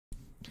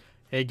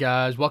Hey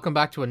guys, welcome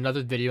back to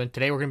another video, and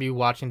today we're going to be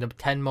watching the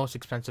 10 most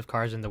expensive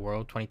cars in the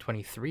world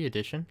 2023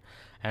 edition,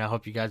 and I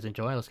hope you guys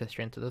enjoy. Let's get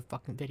straight into the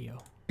fucking video.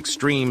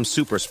 Extreme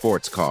super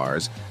sports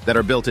cars that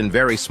are built in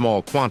very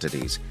small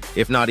quantities,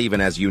 if not even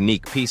as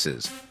unique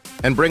pieces,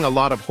 and bring a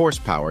lot of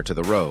horsepower to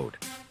the road.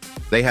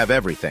 They have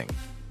everything: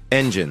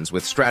 engines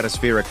with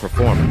stratospheric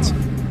performance,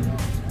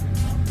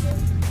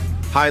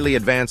 highly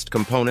advanced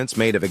components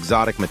made of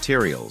exotic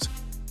materials,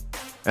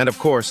 and of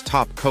course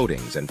top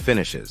coatings and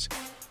finishes.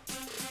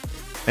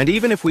 And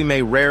even if we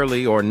may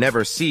rarely or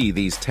never see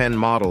these 10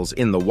 models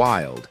in the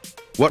wild,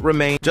 what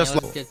remains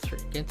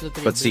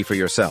but see for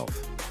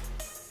yourself.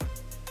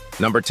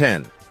 Number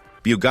 10.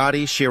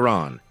 Bugatti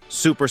Chiron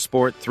Super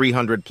Sport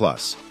 300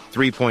 Plus,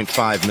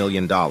 $3.5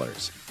 million.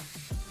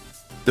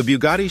 The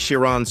Bugatti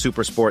Chiron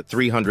Super Sport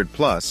 300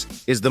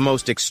 Plus is the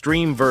most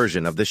extreme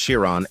version of the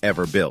Chiron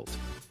ever built.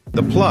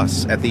 The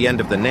plus at the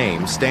end of the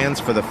name stands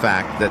for the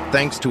fact that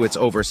thanks to its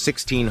over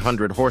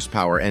 1,600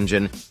 horsepower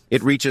engine,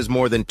 it reaches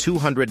more than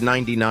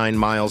 299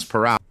 miles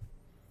per hour.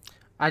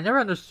 I never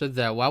understood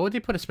that. Why would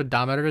they put a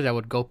speedometer that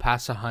would go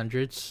past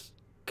 100s?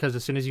 Because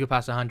as soon as you go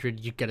past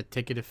 100, you get a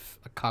ticket if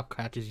a cop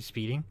catches you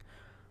speeding.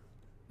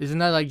 Isn't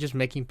that like just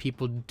making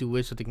people do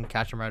it so they can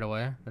catch them right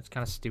away? That's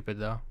kind of stupid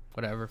though.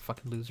 Whatever,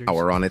 fucking losers.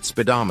 On its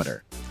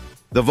speedometer.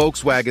 The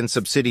Volkswagen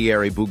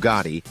subsidiary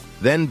Bugatti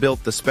then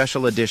built the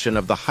special edition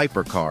of the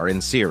hypercar in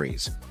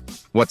series.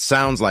 What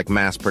sounds like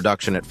mass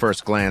production at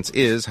first glance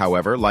is,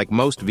 however, like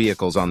most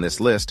vehicles on this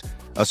list,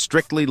 a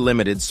strictly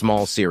limited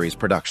small series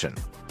production.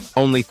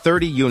 Only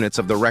 30 units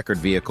of the record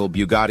vehicle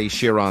Bugatti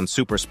Chiron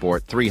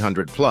Supersport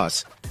 300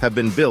 Plus have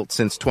been built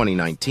since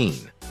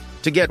 2019.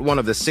 To get one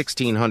of the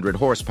 1,600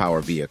 horsepower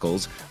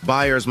vehicles,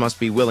 buyers must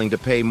be willing to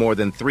pay more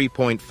than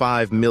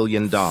 $3.5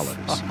 million.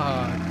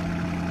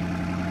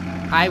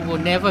 I will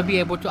never be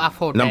able to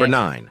afford Number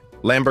 9.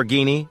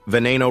 Lamborghini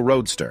Veneno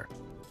Roadster,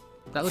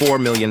 $4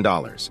 million.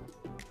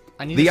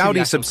 The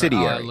Audi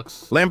subsidiary,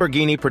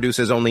 Lamborghini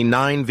produces only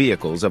 9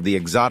 vehicles of the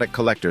exotic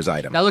collector's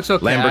item, that looks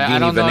okay.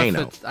 Lamborghini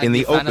Veneno, in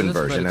the open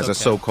version as a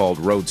so-called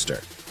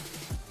roadster.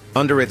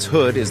 Under its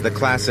hood is the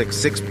classic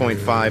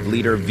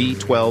 6.5-liter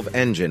V12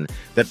 engine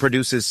that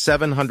produces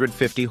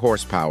 750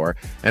 horsepower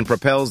and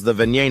propels the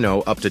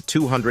Veneno up to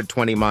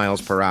 220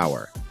 miles per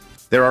hour.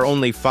 There are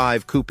only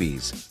 5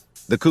 coupes.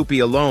 The coupe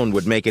alone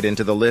would make it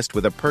into the list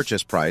with a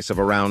purchase price of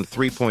around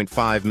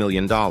 $3.5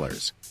 million.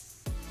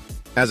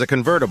 As a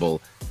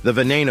convertible, the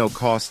Veneno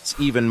costs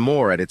even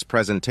more at its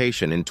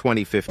presentation in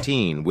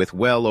 2015 with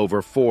well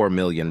over $4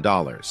 million.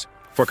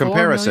 For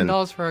comparison, $4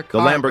 million for a the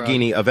car,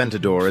 Lamborghini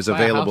Aventador is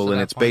available in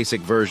its point.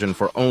 basic version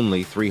for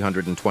only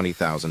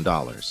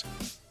 $320,000.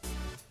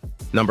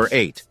 Number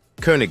 8.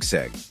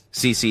 Koenigsegg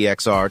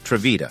CCXR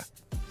Trevita,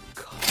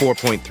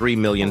 $4.3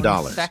 million.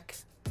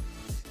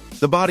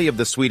 The body of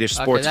the Swedish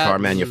sports car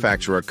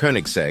manufacturer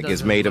Koenigsegg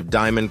is made of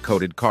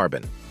diamond-coated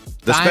carbon.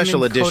 The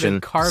special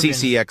edition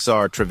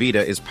CCXR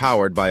Trevita is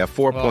powered by a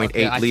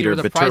 4.8-liter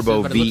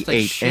biturbo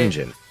V8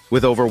 engine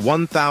with over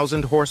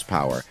 1,000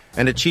 horsepower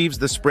and achieves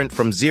the sprint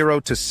from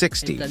 0 to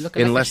 60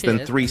 in less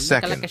than 3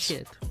 seconds.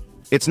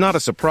 It's not a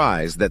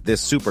surprise that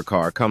this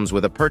supercar comes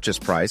with a purchase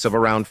price of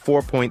around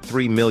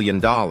 $4.3 million.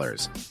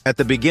 At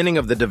the beginning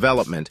of the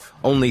development,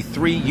 only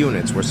 3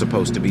 units were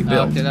supposed to be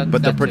built,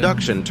 but the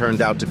production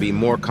turned out to be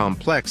more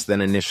complex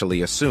than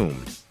initially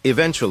assumed.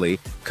 Eventually,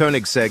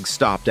 Koenigsegg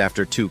stopped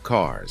after 2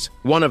 cars.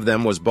 One of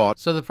them was bought.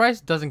 So the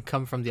price doesn't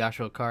come from the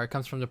actual car, it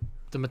comes from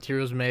the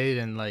materials made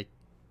and like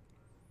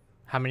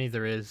how many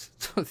there is.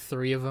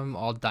 3 of them,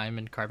 all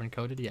diamond carbon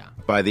coated, yeah.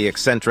 By the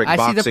eccentric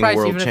boxing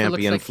world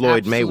champion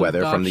Floyd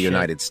Mayweather from the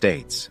United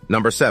States.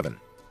 Number 7.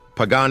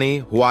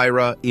 Pagani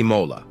Huayra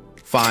Imola,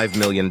 $5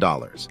 million.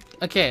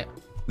 Okay.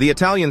 The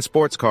Italian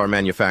sports car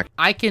manufacturer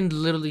I can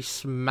literally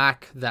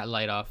smack that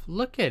light off.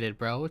 Look at it,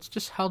 bro. It's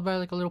just held by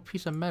like a little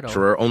piece of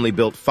metal. Only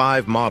built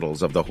 5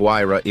 models of the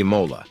Huayra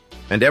Imola,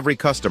 and every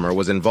customer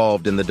was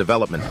involved in the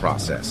development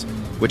process,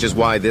 which is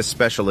why this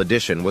special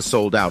edition was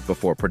sold out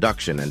before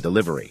production and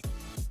delivery.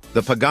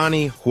 The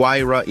Pagani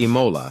Huayra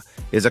Imola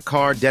is a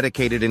car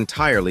dedicated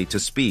entirely to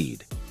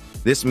speed.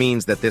 This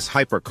means that this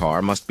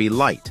hypercar must be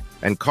light,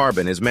 and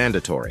carbon is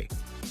mandatory.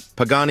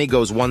 Pagani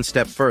goes one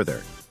step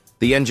further.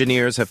 The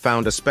engineers have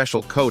found a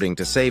special coating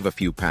to save a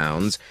few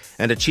pounds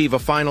and achieve a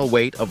final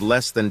weight of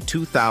less than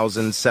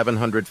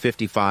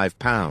 2,755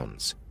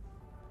 pounds.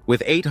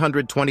 With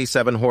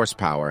 827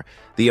 horsepower,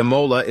 the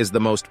Imola is the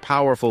most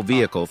powerful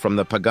vehicle from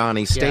the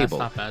Pagani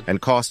stable and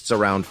costs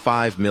around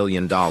 $5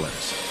 million.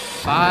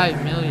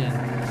 $5 million.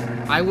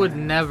 I would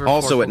never.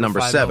 Also at number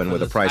 7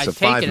 with a price of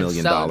 $5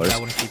 million,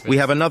 we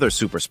have another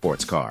super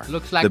sports car, the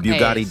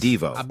Bugatti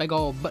Divo. A big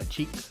old butt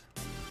cheek.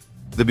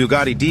 The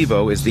Bugatti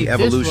Divo is the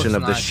evolution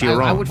of the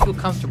Chiron. I would feel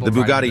comfortable. The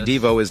Bugatti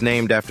Divo is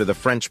named after the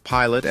French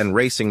pilot and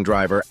racing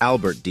driver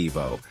Albert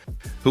Divo,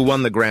 who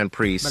won the Grand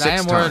Prix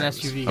 6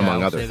 times,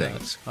 among other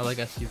things. I like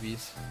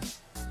SUVs.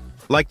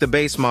 Like the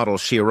base model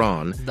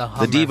Chiron,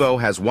 the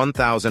Devo has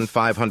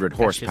 1,500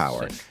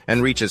 horsepower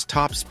and reaches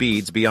top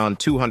speeds beyond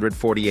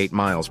 248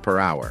 miles per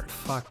hour.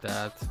 Fuck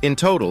that. In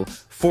total,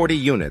 40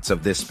 units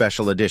of this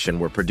special edition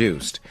were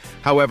produced.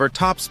 However,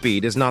 top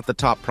speed is not the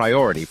top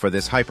priority for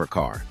this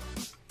hypercar.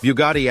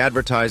 Bugatti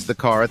advertised the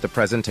car at the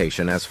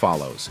presentation as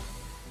follows.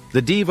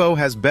 The Devo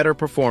has better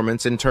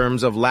performance in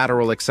terms of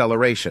lateral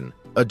acceleration,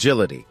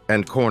 agility,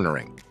 and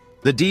cornering.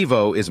 The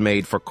Devo is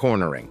made for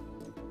cornering.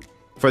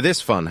 For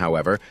this fun,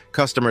 however,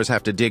 customers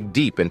have to dig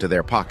deep into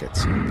their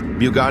pockets.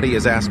 Bugatti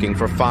is asking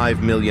for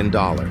 $5 million.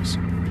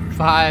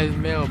 5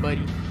 mil,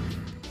 buddy.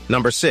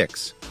 Number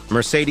 6.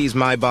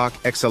 Mercedes-Maybach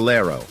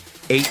Exelero,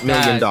 $8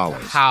 million.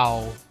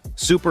 How?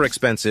 Super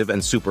expensive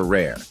and super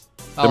rare.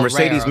 The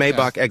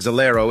Mercedes-Maybach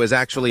Exelero is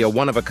actually a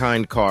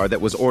one-of-a-kind car that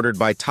was ordered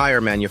by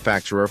tire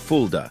manufacturer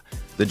Fulda,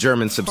 the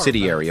German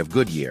subsidiary of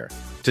Goodyear,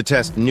 to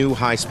test new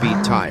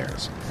high-speed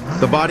tires.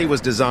 The body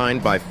was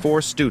designed by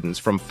 4 students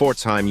from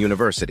Pforzheim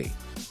University.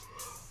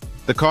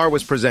 The car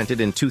was presented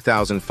in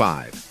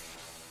 2005.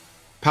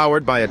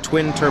 Powered by a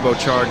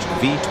twin-turbocharged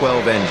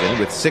V12 engine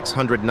with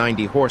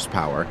 690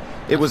 horsepower,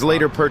 it was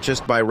later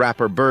purchased by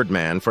rapper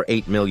Birdman for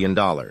 $8 million.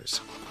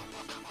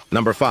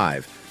 Number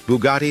 5.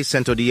 Bugatti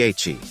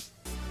 110,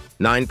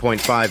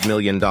 $9.5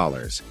 million.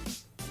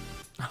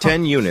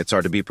 10 units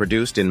are to be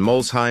produced in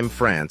Molsheim,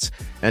 France,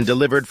 and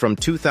delivered from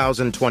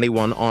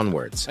 2021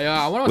 onwards.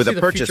 With a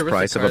purchase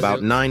price of about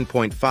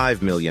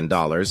 $9.5 million,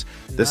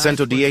 the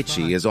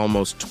 110 is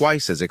almost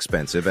twice as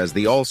expensive as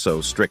the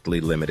also strictly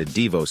limited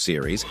Devo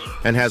series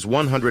and has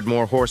 100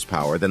 more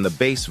horsepower than the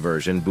base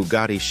version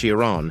Bugatti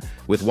Chiron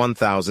with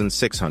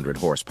 1,600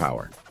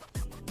 horsepower.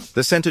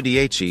 The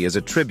 110 is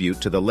a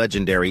tribute to the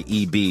legendary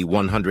EB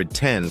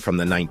 110 from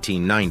the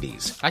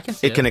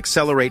 1990s. It can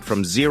accelerate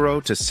from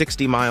 0 to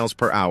 60 miles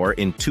per hour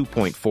in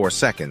 2.4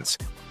 seconds,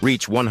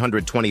 reach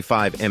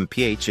 125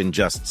 mph in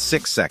just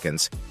 6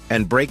 seconds,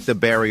 and break the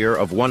barrier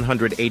of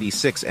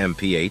 186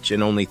 mph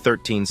in only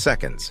 13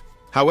 seconds.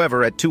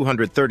 However, at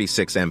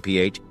 236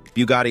 mph,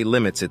 Bugatti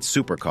limits its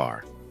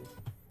supercar.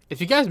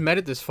 If you guys made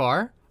it this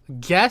far,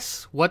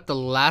 guess what the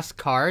last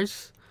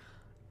car's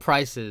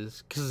price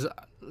is. Because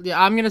yeah,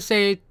 I'm going to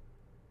say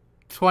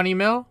 20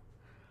 mil.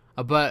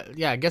 But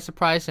yeah, guess the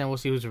price and we'll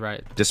see who's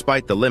right.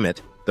 Despite the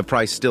limit, the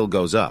price still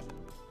goes up.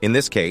 In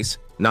this case,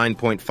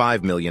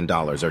 $9.5 million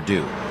are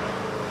due.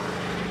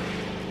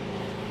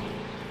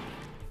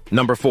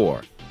 Number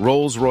 4.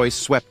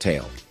 Rolls-Royce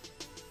Sweptail,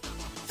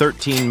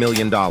 $13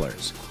 million.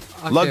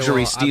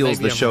 Luxury steals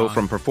the show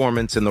from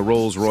performance in the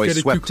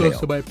Rolls-Royce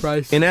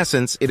Sweptail. In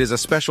essence, it is a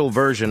special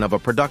version of a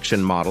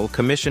production model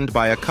commissioned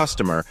by a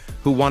customer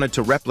who wanted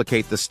to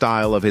replicate the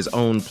style of his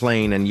own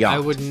plane and yacht. I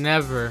would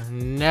never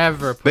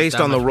put Based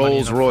that on the much money in a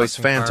Rolls-Royce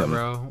fucking Phantom,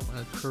 car,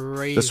 bro.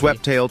 the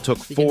Sweptail took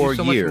 4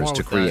 years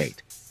to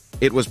create.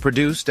 It was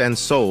produced and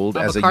sold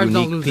as a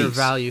unique piece.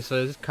 Value,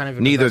 so it's kind of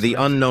Neither the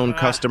unknown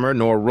customer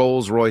nor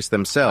Rolls-Royce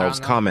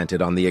themselves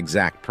commented on the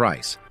exact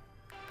price.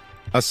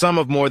 A sum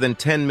of more than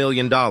 $10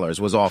 million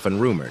was often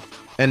rumored,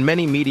 and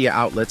many media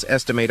outlets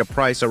estimate a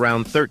price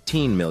around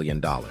 $13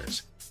 million.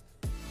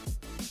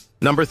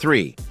 Number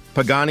 3.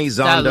 Pagani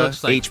Zonda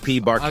HP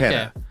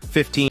Barchetta,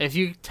 15. If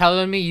you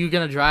telling me you're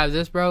gonna drive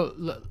this, bro,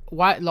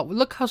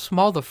 look how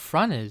small the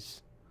front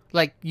is.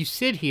 Like, you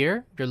sit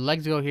here, your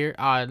legs go here.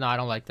 No, I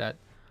don't like that.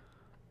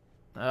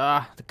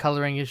 The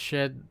coloring is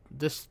shit.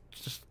 This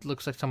just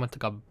looks like someone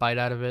took a bite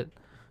out of it.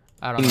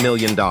 I don't know. $1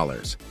 million.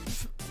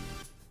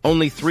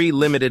 Only 3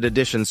 limited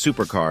edition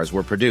supercars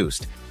were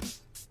produced,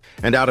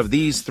 and out of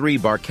these 3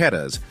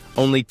 Barchettas,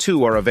 only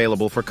 2 are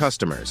available for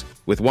customers,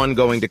 with one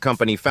going to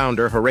company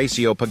founder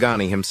Horacio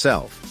Pagani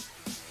himself.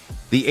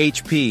 The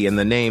HP in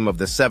the name of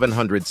the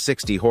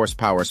 760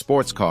 horsepower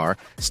sports car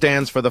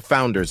stands for the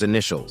founder's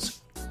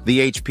initials.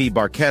 The HP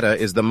Barchetta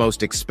is the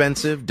most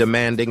expensive,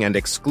 demanding, and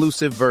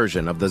exclusive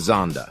version of the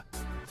Zonda,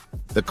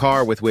 the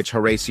car with which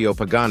Horacio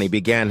Pagani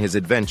began his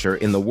adventure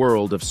in the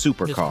world of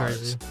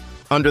supercars.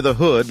 Under the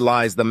hood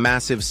lies the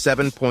massive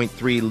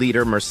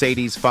 7.3-liter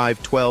Mercedes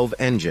 512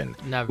 engine,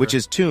 which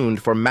is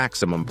tuned for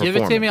maximum performance.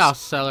 Give it to me, I'll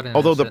sell it.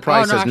 Although the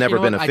price has never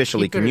been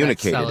officially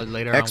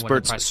communicated,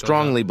 experts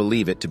strongly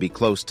believe it to be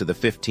close to the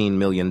 $15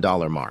 million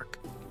mark.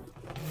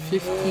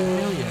 15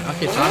 million?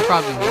 Okay, so I'm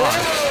probably wrong.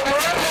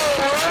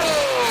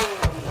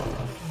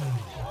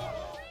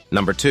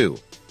 Number 2.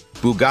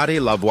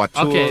 Bugatti La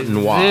Voiture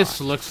Noire,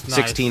 this looks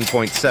nice.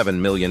 $16.7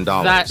 million.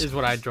 That is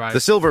what I drive. The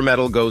silver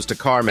medal goes to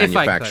car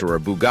manufacturer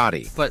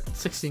Bugatti, but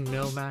 16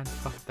 mil, man.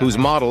 Fuck that. Whose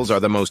models are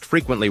the most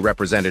frequently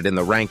represented in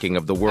the ranking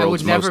of the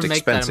world's most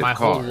expensive cars. I would never make that in my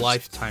whole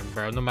lifetime,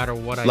 bro, no matter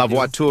what I do. La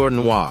Voiture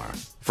Noire,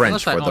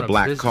 French for the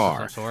black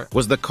car,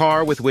 was the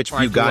car with which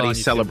Bugatti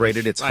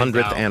celebrated its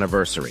 100th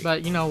anniversary.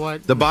 But you know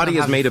what? The body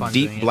is made of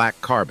deep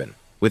black carbon,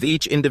 with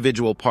each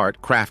individual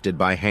part crafted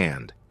by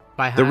hand.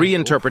 The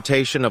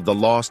reinterpretation of the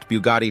lost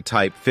Bugatti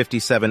Type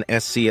 57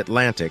 SC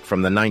Atlantic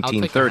from the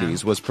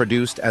 1930s was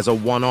produced as a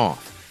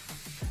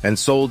one-off and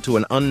sold to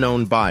an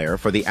unknown buyer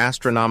for the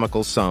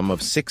astronomical sum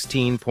of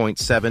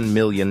 $16.7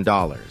 million.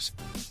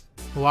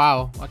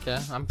 Wow. Okay.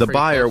 The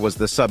buyer was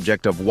the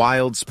subject of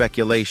wild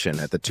speculation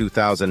at the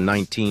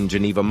 2019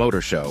 Geneva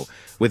Motor Show,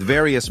 with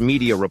various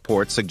media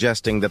reports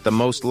suggesting that the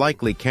most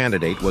likely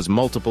candidate was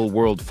multiple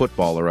World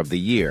Footballer of the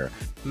Year,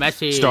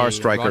 Messi, star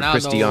striker Ronaldo,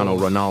 Cristiano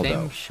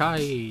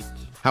Ronaldo.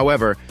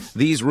 However,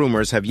 these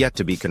rumors have yet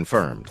to be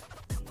confirmed.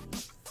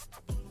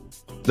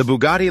 The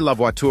Bugatti La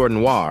Voiture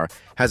Noire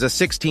has a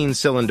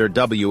 16-cylinder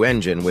W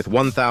engine with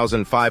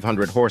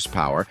 1,500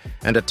 horsepower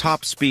and a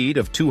top speed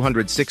of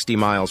 260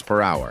 miles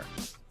per hour.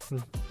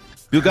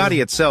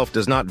 Bugatti itself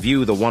does not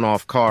view the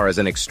one-off car as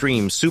an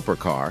extreme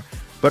supercar,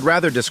 but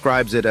rather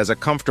describes it as a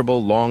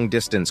comfortable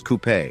long-distance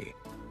coupe.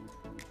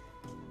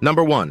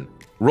 Number 1.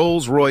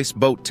 Rolls-Royce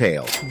Boat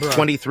Tail,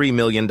 $23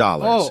 million.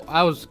 Oh,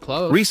 I was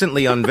close.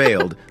 Recently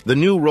unveiled, the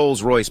new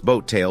Rolls-Royce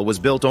Boat Tail was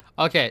built on...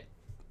 Okay.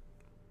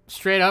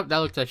 Straight up, that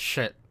looks like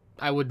shit.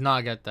 I would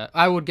not get that.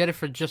 I would get it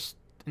for just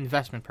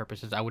investment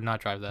purposes. I would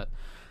not drive that.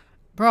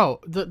 Bro,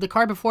 the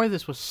car before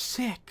this was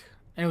sick.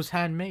 And it was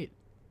handmade.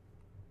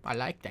 I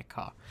like that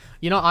car.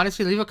 You know,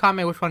 honestly, leave a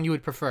comment which one you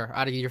would prefer.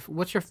 Out of your,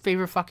 what's your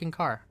favorite fucking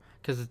car?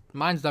 Because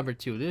mine's number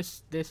 2.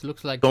 This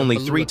looks like... Only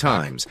 3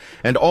 times,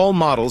 and all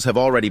models have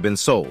already been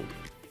sold.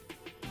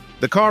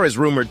 The car is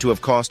rumored to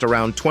have cost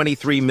around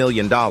 $23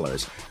 million,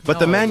 but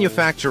the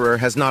manufacturer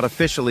has not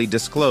officially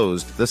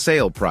disclosed the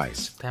sale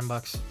price.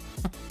 $10.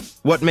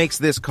 What makes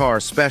this car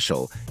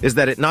special is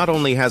that it not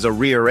only has a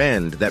rear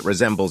end that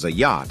resembles a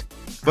yacht,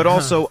 but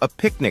also a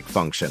picnic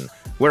function,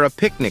 where a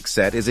picnic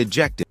set is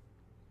ejected.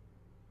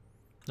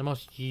 The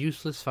most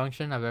useless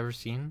function I've ever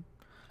seen.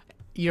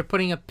 You're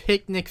putting a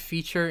picnic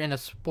feature in a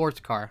sports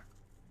car.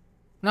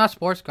 Not a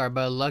sports car,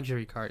 but a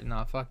luxury car.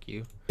 No, fuck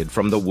you.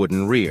 From the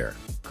wooden rear.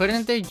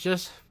 Couldn't they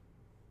just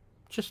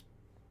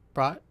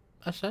brought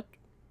a set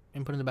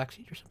and put it in the back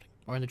seat or something?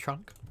 Or in the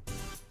trunk?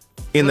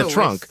 In the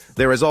trunk,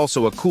 there is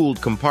also a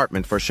cooled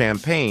compartment for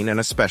champagne and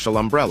a special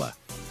umbrella.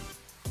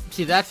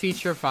 See, that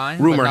feature, fine.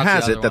 Rumor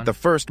has it that the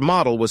first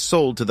model was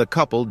sold to the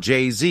couple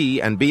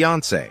Jay-Z and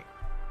Beyoncé.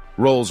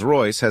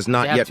 Rolls-Royce has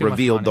not yet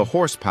revealed the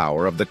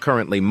horsepower of the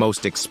currently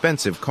most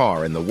expensive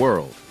car in the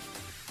world.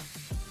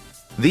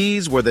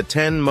 These were the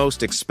 10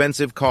 most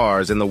expensive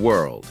cars in the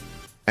world.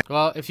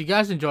 Well, if you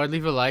guys enjoyed,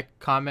 leave a like,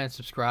 comment,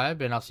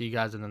 subscribe, and I'll see you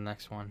guys in the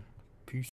next one.